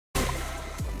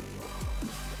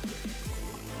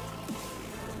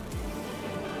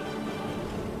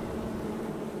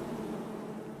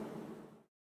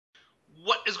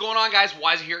is going on, guys?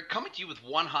 Wise here, coming to you with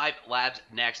OneHive Labs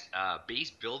next base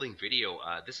building video.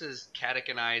 This is Katic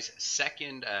and I's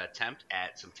second attempt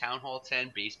at some Town Hall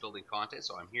 10 base building content.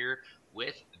 So I'm here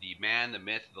with the man, the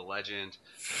myth, the legend,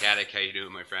 Katic. How you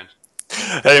doing, my friend?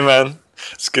 Hey man,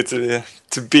 it's good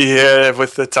to be here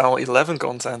with the Town 11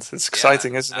 content. It's Yeah,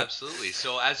 exciting, isn't it? absolutely.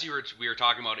 So as we were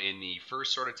talking about in the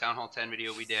first sort of Town Hall 10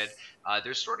 video we did,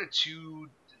 there's sort of two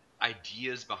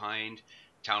ideas behind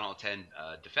Town Hall 10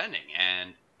 defending.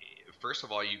 And first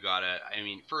of all, you gotta, I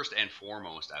mean, first and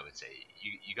foremost, I would say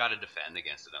you gotta defend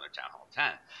against another Town Hall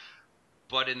 10.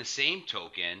 But in the same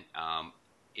token,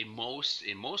 in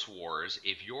most wars,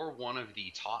 if you're one of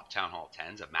the top Town Hall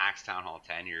 10s, a max Town Hall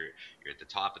 10, you're at the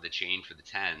top of the chain for the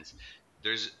 10s.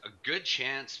 There's a good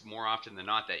chance, more often than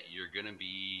not, that you're going to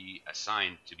be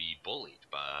assigned to be bullied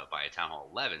by a Town Hall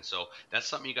 11. So that's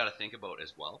something you got to think about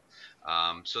as well.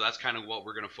 So that's kind of what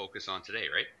we're going to focus on today,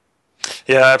 right?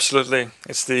 Yeah, absolutely.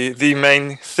 It's the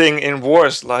main thing in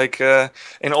wars. Like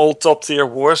in all top tier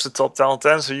wars, the top Town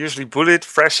 10s are usually bullied,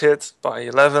 fresh hit by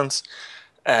 11s,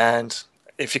 and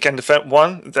if you can defend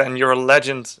one, then you're a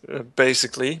legend,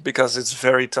 basically, because it's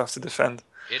very tough to defend.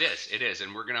 It is,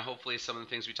 and we're gonna hopefully some of the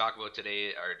things we talk about today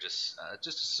are just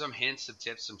some hints, some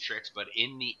tips, some tricks. But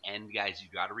in the end, guys, you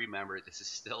got to remember this is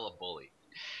still a bully.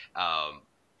 Um,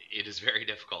 it is very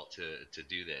difficult to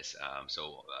do this.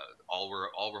 So all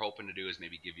we're hoping to do is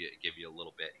maybe give you a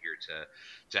little bit here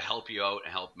to help you out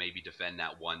and help maybe defend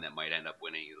that one that might end up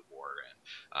winning you the war.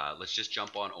 And let's just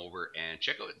jump on over and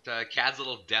check out Cad's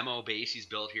little demo base he's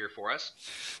built here for us.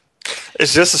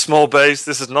 It's just a small base.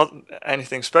 This is not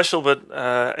anything special, but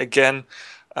again,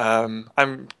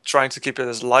 I'm trying to keep it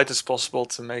as light as possible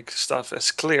to make stuff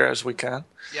as clear as we can.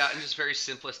 Yeah, and just very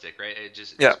simplistic, right? It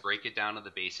just Yeah. just break it down to the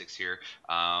basics here.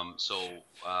 How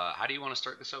do you want to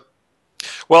start this out?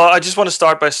 Well, I just want to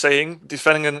start by saying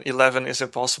defending an 11 is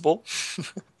impossible.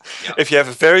 Yeah, If you have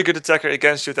a very good attacker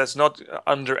against you that's not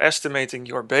underestimating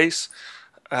your base,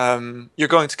 you're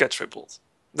going to get tripled.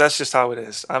 That's just how it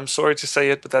is. I'm sorry to say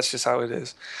it, but that's just how it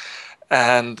is.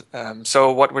 And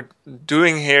so what we're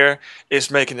doing here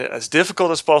is making it as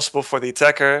difficult as possible for the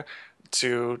attacker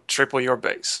to triple your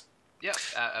base. yeah,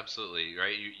 absolutely,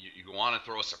 right. You want to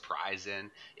throw a surprise in.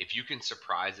 If you can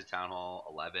surprise the Town Hall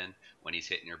 11 when he's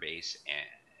hitting your base, and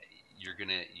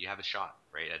you have a shot,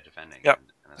 right, at defending, Yeah,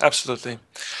 and that's what it's about. absolutely.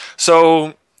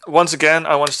 So once again,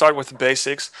 I want to start with the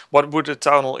basics. What would a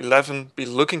Town Hall 11 be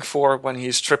looking for when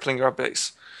he's tripling your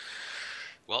base?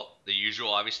 Well, the usual,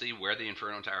 obviously, where the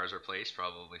Inferno Towers are placed,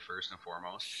 probably first and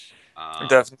foremost. Um,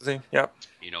 Definitely, yeah.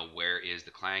 where is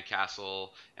the clan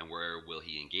castle, and where will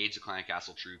he engage the clan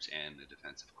castle troops and the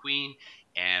defensive queen,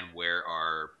 and where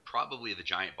are probably the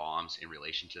giant bombs in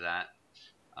relation to that.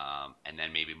 And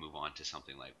then maybe move on to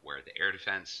something like where the air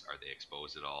defense, are they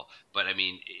exposed at all? But I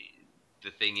mean,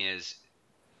 the thing is,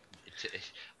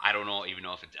 I don't know even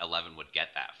know if 11 would get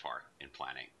that far in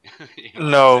planning. You know what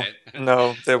I'm No, saying?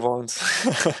 no, they won't.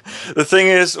 The thing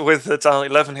is, with the Town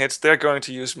 11 hits, they're going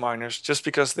to use miners just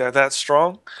because they're that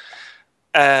strong.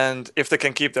 And if they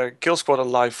can keep their kill squad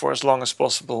alive for as long as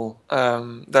possible,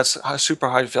 that's a super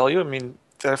high value. I mean,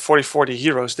 they're 40-40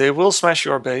 heroes. They will smash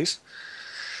your base.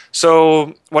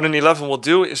 So what an 11 will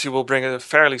do is he will bring a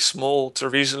fairly small to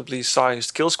reasonably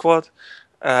sized kill squad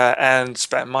and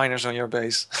spam miners on your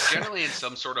base. Generally in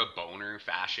some sort of boner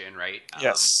fashion, right?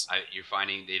 Yes. You're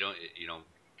finding they don't,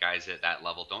 guys at that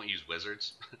level don't use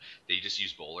wizards. They just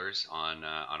use bowlers on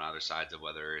either sides of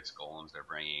whether it's golems they're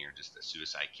bringing or just the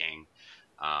suicide king.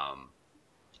 Um,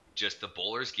 just the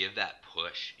bowlers give that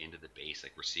push into the base.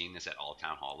 Like we're seeing this at all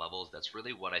town hall levels. That's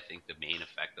really what I think the main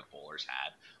effect the bowlers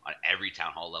had on every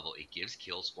town hall level. It gives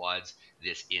kill squads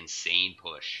this insane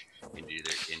push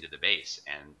into the base,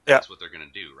 and Yeah. that's what they're going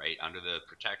to do, right? Under the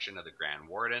protection of the Grand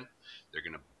Warden, they're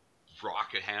going to rock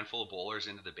a handful of bowlers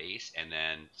into the base and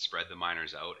then spread the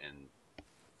miners out and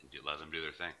let them do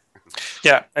their thing.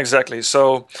 Yeah, exactly.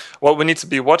 So what we need to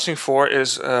be watching for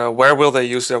is where will they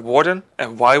use their warden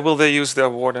and why will they use their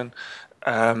warden,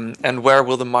 and where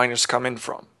will the miners come in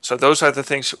from. So those are the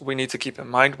things we need to keep in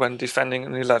mind when defending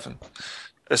an 11,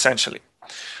 essentially.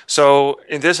 So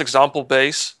in this example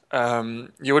base,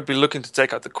 you would be looking to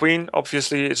take out the queen.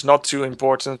 Obviously, it's not too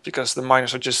important because the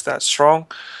miners are just that strong.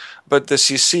 But the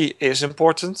CC is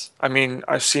important. I mean,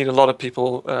 I've seen a lot of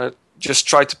people just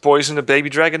try to poison the baby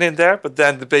dragon in there, but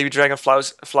then the baby dragon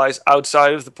flies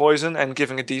outside of the poison and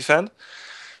giving a defend.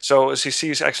 So a CC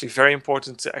is actually very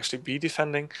important to actually be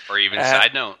defending. Or even And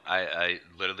side note, I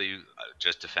literally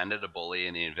just defended a bully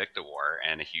in the Invicta War,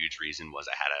 and a huge reason was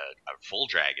it had a full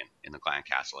dragon in the clan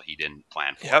castle. He didn't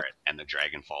plan for Yep. it, and the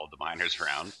dragon followed the miners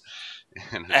around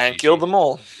And killed them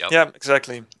all. Yep. Yeah,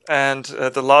 exactly. And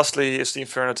the lastly is the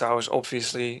Inferno Towers.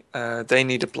 Obviously, they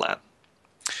need a plan.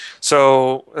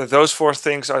 So those four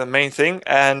things are the main thing,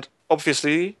 and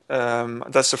obviously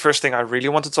that's the first thing I really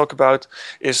want to talk about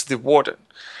is the warden.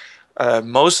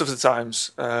 Most of the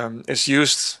times is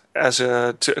used as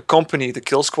to accompany the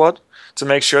kill squad to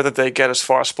make sure that they get as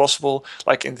far as possible.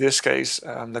 Like in this case,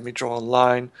 let me draw a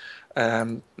line.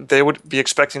 They would be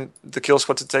expecting the kill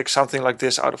squad to take something like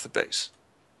this out of the base.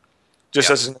 Just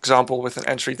as an example with an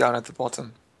entry down at the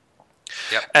bottom.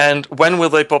 Yep. And when will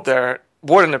they pop their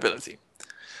warden ability?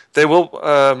 They will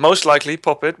most likely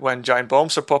pop it when giant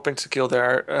bombs are popping to kill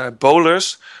their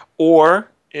bowlers, or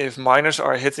if miners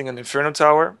are hitting an Inferno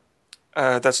Tower.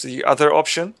 That's the other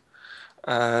option.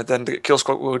 Then the kill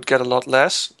squad would get a lot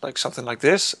less, like something like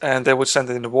this, and they would send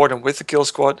in the warden with the kill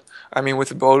squad. I mean, with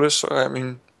the bowlers.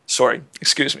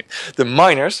 Excuse me, the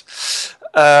miners,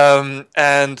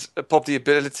 and pop the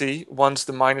ability once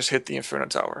the miners hit the Inferno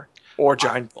Tower or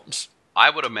giant bombs. I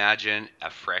would imagine a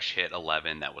fresh hit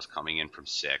 11 that was coming in from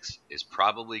 6 is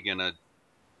probably gonna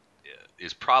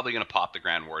pop the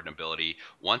Grand Warden ability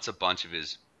once a bunch of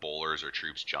his bowlers or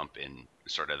troops jump in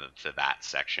sort of to that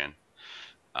section.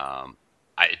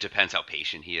 It depends how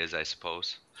patient he is, I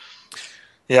suppose.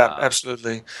 Yeah,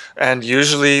 absolutely. And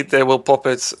usually they will pop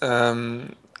it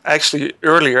actually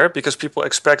earlier because people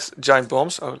expect giant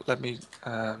bombs. Oh, let me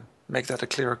make that a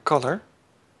clearer color.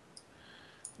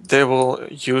 They will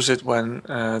use it when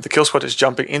the kill squad is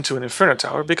jumping into an Inferno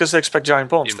Tower because they expect giant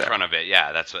bombs in there. front of it.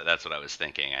 Yeah, that's what I was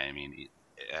thinking. I mean,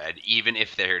 even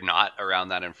if they're not around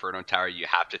that Inferno Tower, you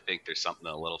have to think there's something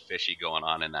a little fishy going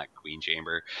on in that Queen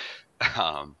Chamber.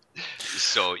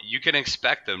 So you can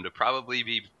expect them to probably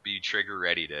be trigger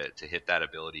ready to hit that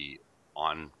ability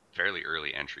on fairly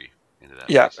early entry into that.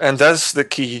 Yeah, and that's the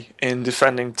key in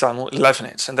defending Tunnel 11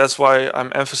 hits, and that's why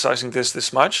I'm emphasizing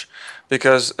this much,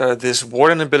 because this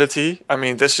Warden ability, I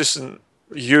mean, this is a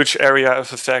huge area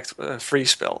of effect free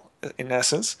spell in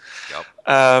essence.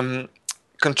 Yep.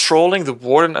 Controlling the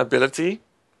Warden ability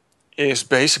is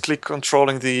basically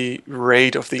controlling the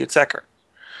rate of the attacker.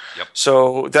 Yep.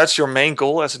 So that's your main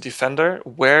goal as a defender.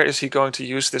 Where is he going to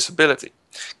use this ability?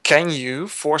 Can you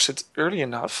force it early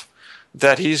enough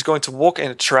that he's going to walk in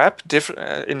a trap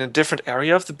in a different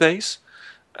area of the base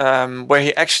where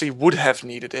he actually would have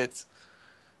needed it,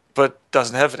 but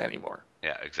doesn't have it anymore?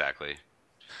 Yeah, exactly.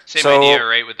 Same idea,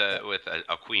 right? With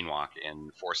a queen walk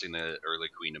and forcing the early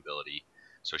queen ability,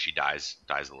 so she dies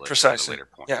a later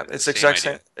point. Yeah, it's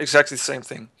exactly the same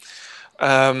thing.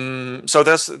 So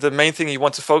that's the main thing you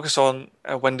want to focus on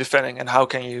when defending, and how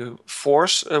can you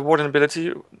force a warden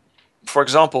ability? For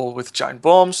example, with giant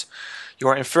bombs,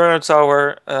 your Inferno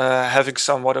Tower having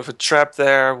somewhat of a trap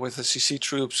there with the CC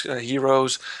troops,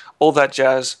 heroes, all that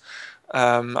jazz.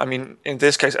 I mean, in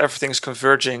this case, everything is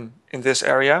converging in this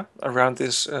area around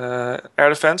this air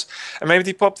defense. And maybe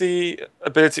they pop the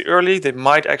ability early. They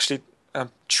might actually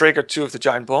trigger 2 of the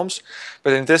giant bombs.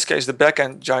 But in this case, the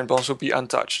back-end giant bombs will be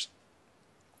untouched.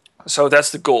 So that's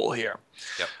the goal here.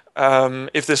 Yep.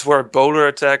 If this were a bowler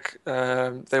attack,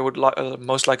 they would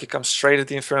most likely come straight at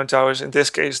the Inferno Towers. In this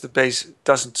case, the base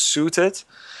doesn't suit it.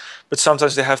 But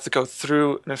sometimes they have to go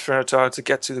through an Inferno Tower to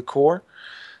get to the core.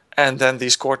 And then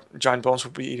these core giant bombs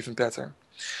would be even better.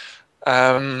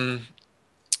 But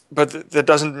that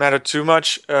doesn't matter too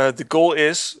much. The goal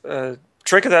is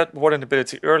trigger that warden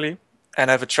ability early and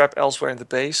have a trap elsewhere in the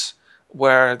base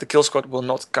where the kill squad will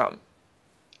not come.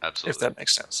 Absolutely. If that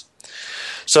makes sense.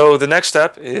 So the next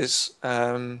step is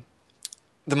the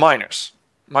miners.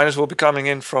 Miners will be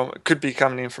could be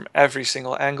coming in from every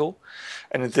single angle.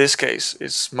 And in this case,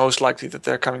 it's most likely that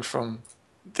they're coming from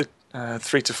the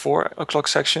 3 to 4 o'clock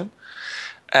section.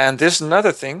 And this is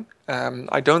another thing.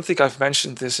 I don't think I've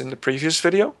mentioned this in the previous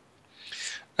video.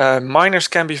 Miners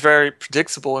can be very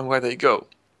predictable in where they go.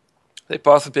 They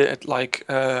path a bit like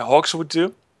hawks would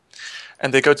do.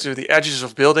 And they go to the edges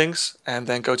of buildings and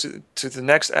then go to the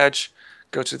next edge,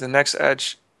 go to the next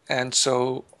edge, and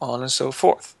so on and so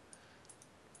forth.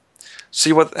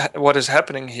 See what is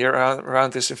happening here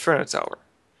around this Inferno Tower.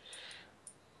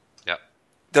 Yep.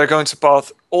 They're going to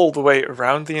path all the way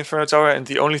around the Inferno Tower, and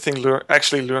the only thing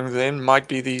actually luring them in might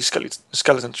be the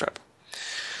skeleton trap.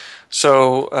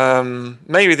 So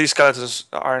maybe these skeletons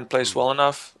aren't placed well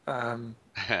enough. And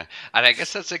I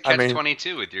guess that's a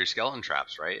catch-22 with your skeleton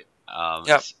traps, right?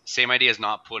 Same idea as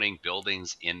not putting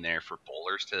buildings in there for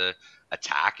bowlers to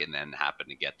attack and then happen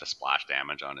to get the splash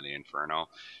damage onto the Inferno.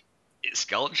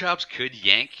 Skeleton traps could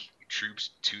yank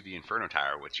troops to the Inferno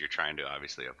Tower, which you're trying to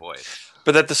obviously avoid.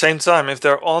 But at the same time, if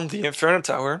they're on the Inferno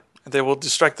Tower, they will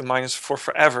distract the miners for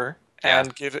forever Yeah.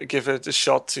 and give it a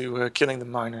shot to killing the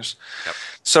miners. Yep.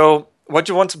 So what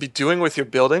you want to be doing with your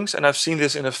buildings, and I've seen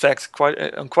this in effect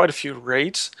on quite a few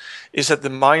raids, is that the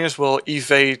miners will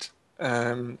evade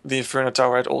the Inferno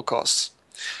Tower at all costs.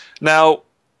 Now,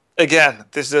 again,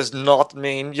 this does not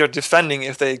mean you're defending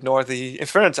if they ignore the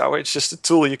Inferno Tower. It's just a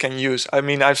tool you can use. I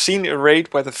mean, I've seen a raid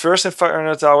where the first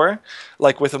Inferno Tower,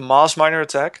 like with a mass miner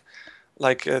attack,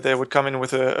 like they would come in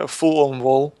with a full-on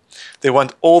wall. They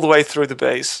went all the way through the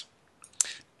base,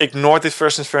 ignored the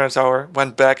first Inferno Tower,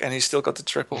 went back, and he still got the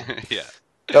triple. Yeah.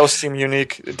 That was Team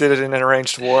Unique. Did it in an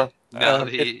arranged war. No,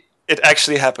 it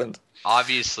actually happened.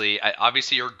 Obviously,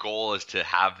 your goal is to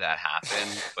have that happen,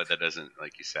 but that doesn't,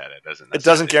 like you said, it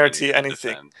doesn't guarantee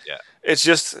anything. Yeah. It's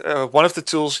just one of the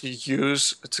tools you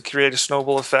use to create a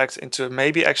snowball effect into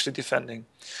maybe actually defending.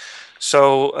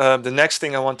 So the next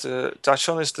thing I want to touch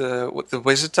on is the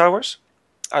wizard towers.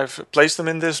 I've placed them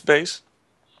in this base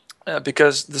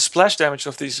because the splash damage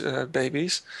of these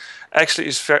babies actually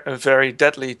is very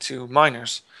deadly to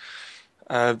miners.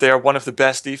 They are one of the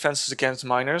best defenses against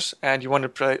miners, and you want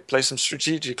to place them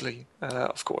strategically,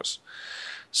 of course.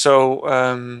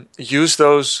 So use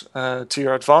those to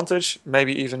your advantage.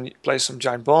 Maybe even place some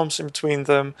giant bombs in between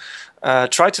them.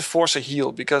 Try to force a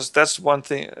heal, because that's one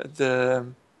thing.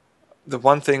 The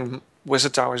one thing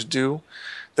wizard towers do,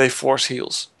 they force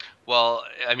heals. Well,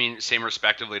 I mean, same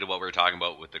respectively to what we were talking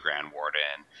about with the Grand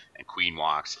Warden and Queen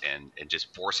Walks and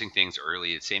just forcing things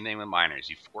early. The same thing with miners.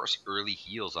 You force early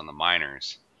heals on the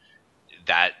miners,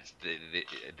 that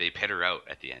they petter out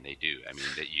at the end. They do. I mean,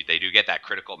 they do get that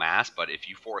critical mass, but if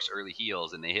you force early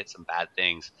heals and they hit some bad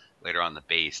things later on the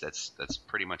base, that's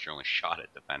pretty much your only shot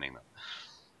at defending them.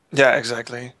 Yeah,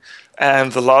 exactly.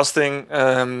 And the last thing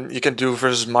you can do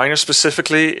versus miners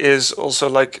specifically is also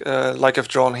like I've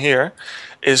drawn here,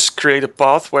 is create a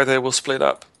path where they will split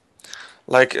up.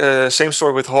 Like same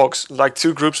story with hogs. Like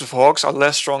two groups of hogs are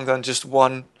less strong than just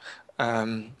one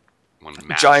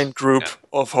giant group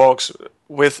of hogs.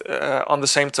 With on the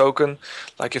same token,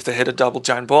 like if they hit a double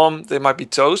giant bomb, they might be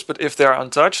toast, but if they're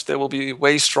untouched, they will be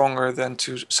way stronger than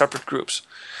two separate groups.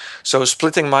 So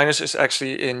splitting miners is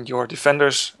actually in your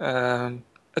defender's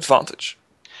advantage.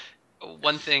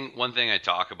 One thing I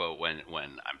talk about when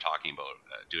I'm talking about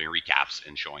doing recaps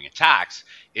and showing attacks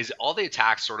is all the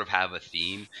attacks sort of have a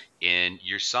theme in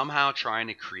you're somehow trying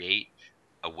to create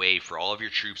a way for all of your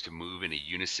troops to move in a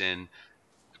unison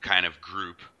kind of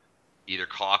group, either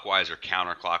clockwise or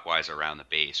counterclockwise around the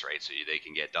base, right? So they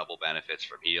can get double benefits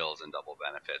from heals and double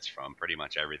benefits from pretty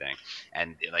much everything.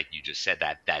 And like you just said,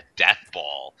 that death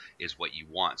ball is what you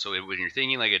want. So when you're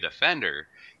thinking like a defender,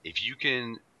 if you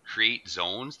can create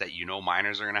zones that you know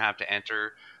miners are going to have to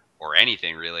enter, or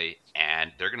anything really,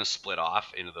 and they're going to split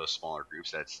off into those smaller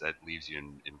groups, that leaves you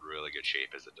in really good shape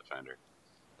as a defender.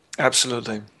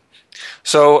 Absolutely.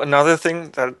 So another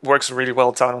thing that works really well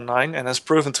at Town Hall 9 and has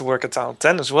proven to work at Town Hall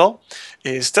 10 as well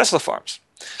is Tesla farms.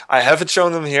 I haven't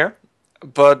shown them here,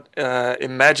 but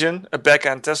imagine a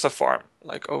back-end Tesla farm,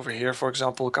 like over here, for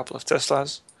example, a couple of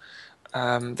Teslas.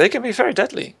 They can be very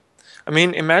deadly. I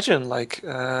mean, imagine like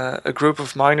a group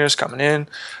of miners coming in,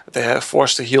 they are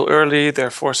forced to heal early, they're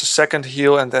forced a second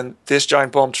heal, and then this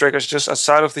giant bomb triggers just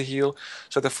outside of the heal,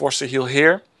 so they're forced to heal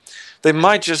here. They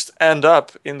might just end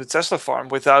up in the Tesla farm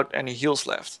without any heals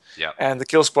left. Yeah. And the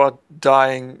kill squad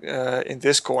dying in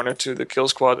this corner to the kill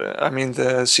squad,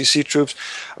 the CC troops.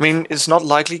 I mean, it's not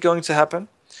likely going to happen,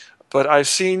 but I've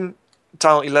seen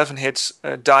Town Hall 11 hits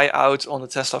die out on the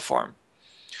Tesla farm.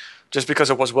 Just because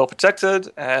it was well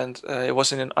protected and it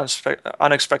was in an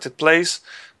unexpected place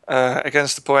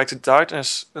against the Poetic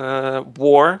Darkness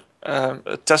war.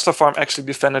 A Tesla farm actually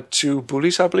defended 2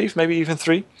 bullies, I believe, maybe even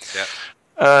 3.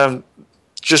 Yeah.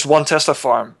 Just one Tesla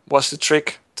farm was the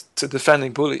trick to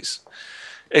defending bullies.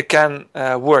 It can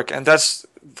work, and that's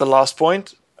the last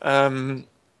point.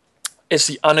 It's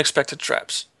the unexpected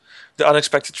traps. The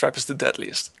unexpected trap is the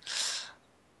deadliest.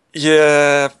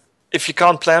 Yeah, if you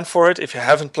can't plan for it, if you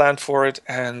haven't planned for it,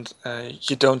 and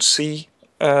you don't see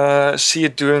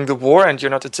it during the war, and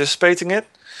you're not anticipating it,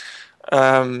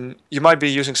 you might be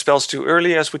using spells too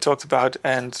early, as we talked about,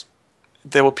 and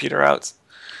they will peter out.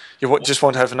 You just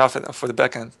won't have enough for the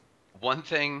back end. One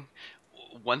thing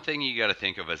you got to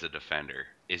think of as a defender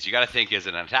is you got to think as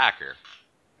an attacker.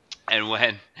 And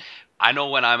when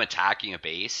I'm attacking a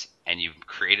base and you've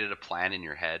created a plan in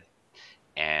your head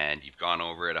and you've gone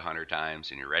over it 100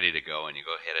 times and you're ready to go and you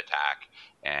go hit attack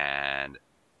and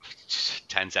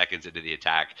 10 seconds into the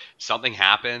attack, something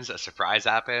happens, a surprise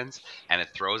happens, and it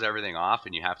throws everything off,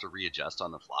 and you have to readjust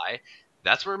on the fly.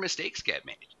 That's where mistakes get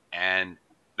made. And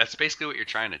that's basically what you're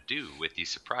trying to do with these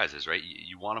surprises, right?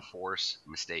 You want to force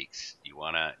mistakes. You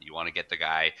want to get the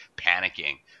guy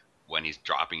panicking when he's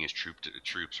dropping his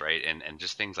troops, right? And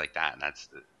just things like that. And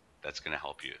that's going to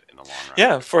help you in the long run.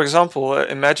 Yeah, for example,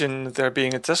 imagine there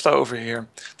being a Tesla over here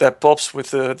that pops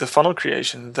with the funnel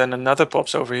creation, then another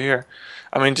pops over here.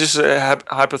 I mean, this is a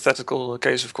hypothetical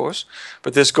case, of course,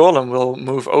 but this golem will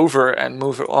move over and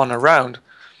move on around,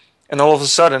 and all of a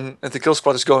sudden, the kill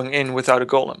squad is going in without a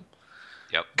golem.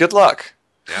 Yep. Good luck.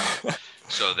 Yeah.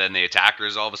 So then the attacker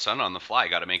is all of a sudden on the fly.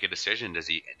 Got to make a decision. Does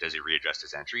he readjust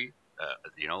his entry?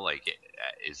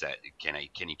 Is that can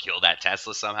he kill that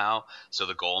Tesla somehow so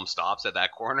the golem stops at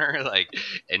that corner?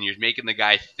 And you're making the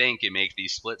guy think and make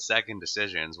these split-second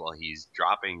decisions while he's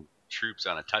dropping troops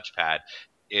on a touchpad.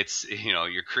 It's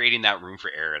you're creating that room for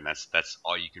error, and that's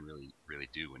all you can really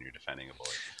do when you're defending a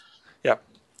bullet. Yeah.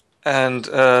 And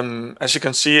as you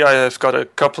can see, I have got a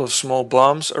couple of small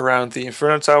bombs around the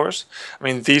Inferno Towers. I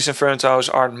mean, these Inferno Towers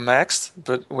aren't maxed,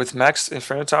 but with maxed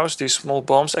Inferno Towers, these small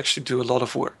bombs actually do a lot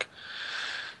of work.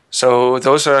 So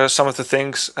those are some of the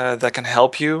things that can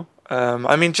help you.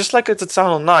 I mean, just like at the Town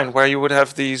Hall 9, where you would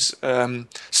have these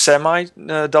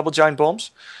semi-double giant bombs,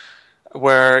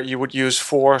 where you would use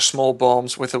 4 small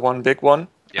bombs with the one big one,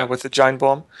 with the giant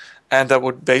bomb, and that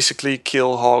would basically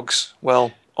kill hogs.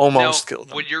 Well, almost kill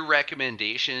them. Would your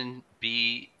recommendation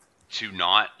be to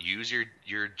not use your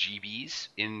GBs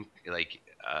in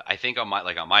I think on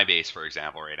my base, for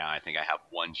example, right now I think I have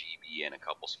 1 GB and a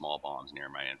couple small bombs near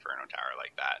my Inferno Tower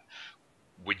like that.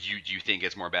 Do you think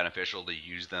it's more beneficial to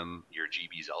use your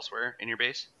GBs elsewhere in your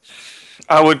base?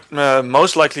 I would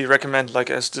most likely recommend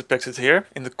as depicted here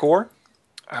in the core,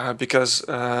 because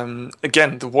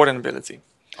again, the warden ability.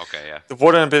 Okay, yeah. The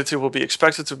warden ability will be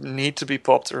expected to need to be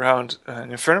popped around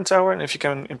an Inferno Tower, and if you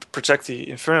can protect the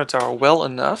Inferno Tower well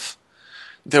enough,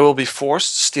 they will be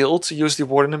forced still to use the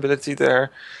warden ability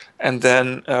there, and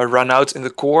then run out in the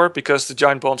core because the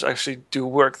giant bombs actually do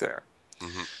work there.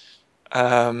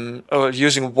 Mm-hmm.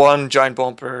 Using 1 giant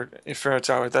bomb per Inferno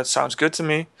Tower, that sounds good to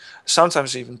me.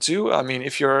 Sometimes even 2. I mean,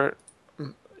 if you're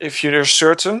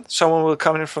certain someone will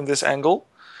come in from this angle,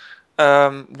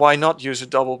 why not use a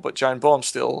double but giant bomb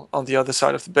still on the other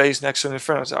side of the base next to an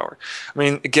Inferno Tower? I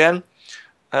mean, again,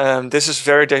 this is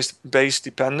very base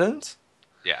dependent.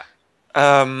 Yeah.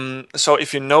 So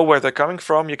if you know where they're coming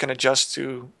from, you can adjust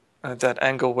to that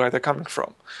angle where they're coming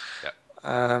from.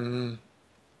 Yeah.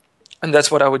 And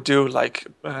that's what I would do.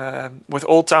 With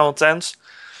all Town Hall 10s,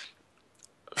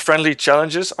 friendly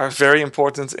challenges are very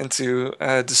important into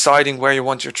deciding where you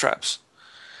want your traps.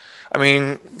 I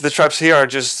mean, the traps here are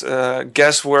just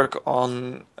guesswork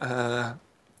on a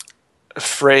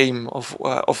frame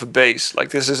of a base.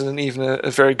 This isn't even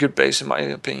a very good base in my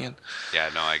opinion. Yeah,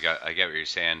 no, I get what you're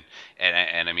saying,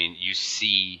 and I mean, you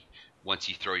see once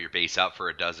you throw your base up for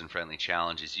a dozen friendly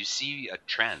challenges, you see a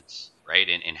trend, right,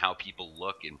 in how people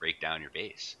look and break down your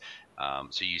base.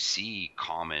 So you see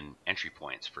common entry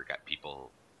points for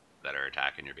people that are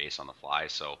attacking your base on the fly.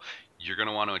 So you're going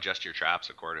to want to adjust your traps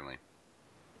accordingly.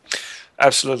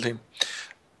 Absolutely.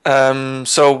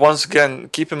 So once again,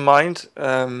 keep in mind,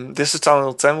 this is Town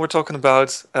Hall 10 we're talking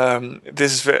about.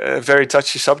 This is a very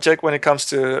touchy subject when it comes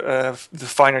to the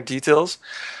finer details.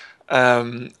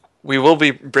 We will be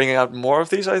bringing out more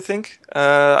of these, I think.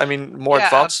 I mean, more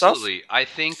advanced absolutely.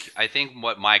 stuff. I think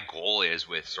what my goal is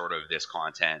with sort of this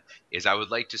content is I would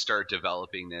like to start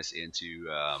developing this into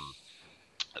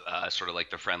sort of like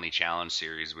the friendly challenge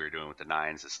series we were doing with the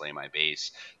 9s to slay my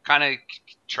base. Kind of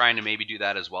trying to maybe do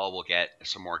that as well. We'll get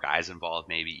some more guys involved,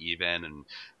 maybe even, and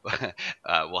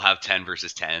we'll have 10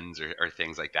 versus 10s or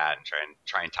things like that, and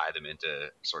try and tie them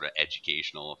into sort of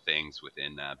educational things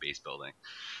within base building.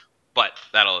 But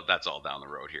that's all down the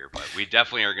road here. But we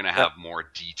definitely are going to have more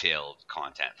detailed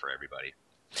content for everybody.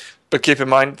 But keep in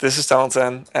mind, this is Town Hall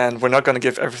 10, and we're not going to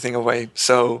give everything away.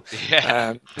 So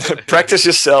practice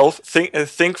yourself.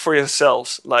 Think for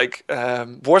yourselves.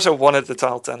 Wars are won at the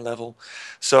Town Hall 10 level.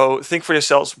 So think for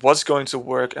yourselves what's going to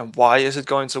work and why is it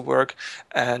going to work.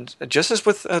 And just as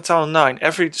with Town Hall 9,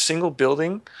 every single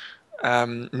building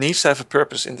needs to have a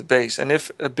purpose in the base. And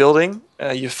if a building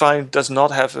you find does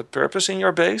not have a purpose in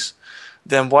your base,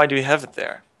 then why do you have it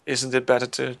there? Isn't it better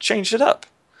to change it up?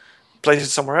 Place it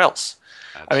somewhere else?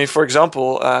 Absolutely. I mean, for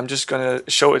example, I'm just going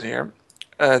to show it here.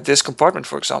 This compartment,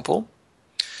 for example,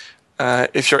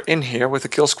 if you're in here with a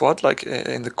kill squad, like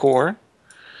in the core,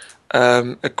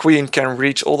 a queen can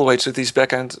reach all the way to these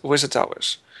back-end wizard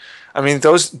towers. I mean,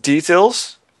 those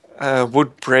details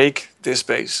would break this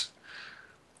base.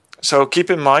 So keep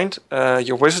in mind,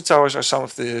 your wizard towers are some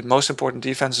of the most important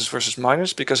defenses versus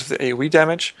miners because of the AoE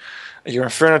damage. Your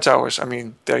inferno towers, I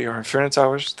mean, they're your inferno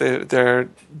towers. They're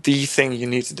the thing you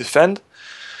need to defend.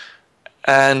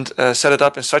 And set it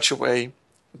up in such a way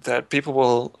that people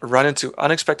will run into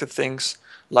unexpected things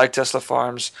like Tesla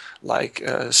farms, like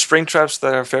spring traps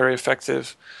that are very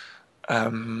effective,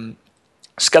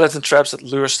 skeleton traps that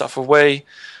lure stuff away.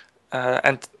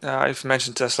 And I've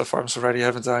mentioned Tesla farms already,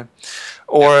 haven't I?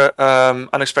 Or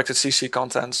unexpected CC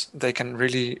contents. They can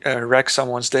really wreck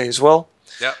someone's day as well.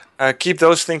 Yep. Keep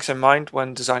those things in mind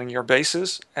when designing your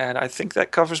bases, and I think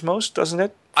that covers most, doesn't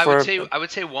it? I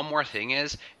would say one more thing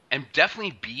is, and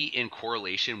definitely be in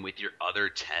correlation with your other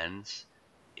tens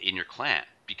in your clan,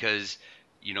 because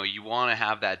you want to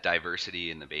have that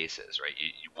diversity in the bases, right?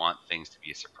 You want things to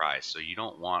be a surprise, so you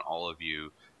don't want all of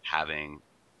you having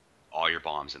all your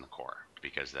bombs in the core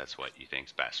because that's what you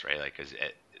think's best, right? Like, because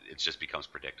it just becomes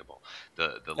predictable.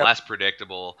 The Yep. less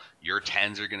predictable your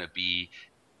tens are going to be,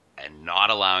 and not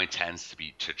allowing tens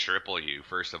to triple you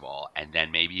first of all, and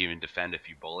then maybe even defend a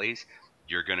few bullies,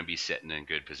 you're going to be sitting in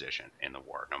good position in the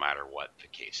war, no matter what the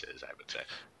case is, I would say.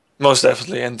 Most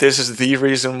definitely, and this is the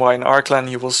reason why in our clan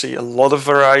you will see a lot of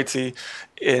variety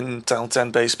in Town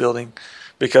 10 base building,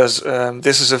 because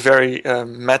this is a very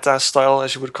meta style,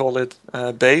 as you would call it,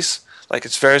 base. Like,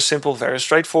 it's very simple, very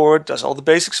straightforward, does all the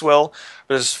basics well,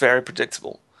 but it's very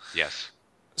predictable. Yes.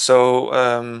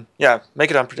 So yeah, make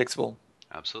it unpredictable.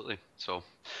 Absolutely. So,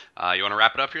 you want to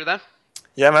wrap it up here then?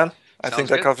 Yeah, man. I think Sounds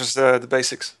that good. covers the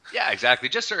basics. Yeah, exactly.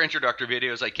 Just our introductory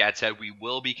videos, like Kat said. We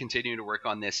will be continuing to work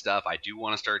on this stuff. I do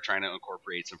want to start trying to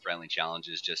incorporate some friendly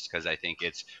challenges just because I think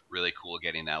it's really cool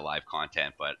getting that live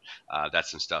content, but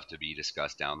that's some stuff to be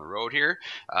discussed down the road here.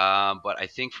 But I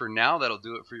think for now, that'll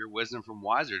do it for your Wisdom from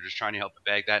Wiser. Just trying to help you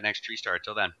bag that next tree star.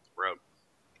 Till then, we're out.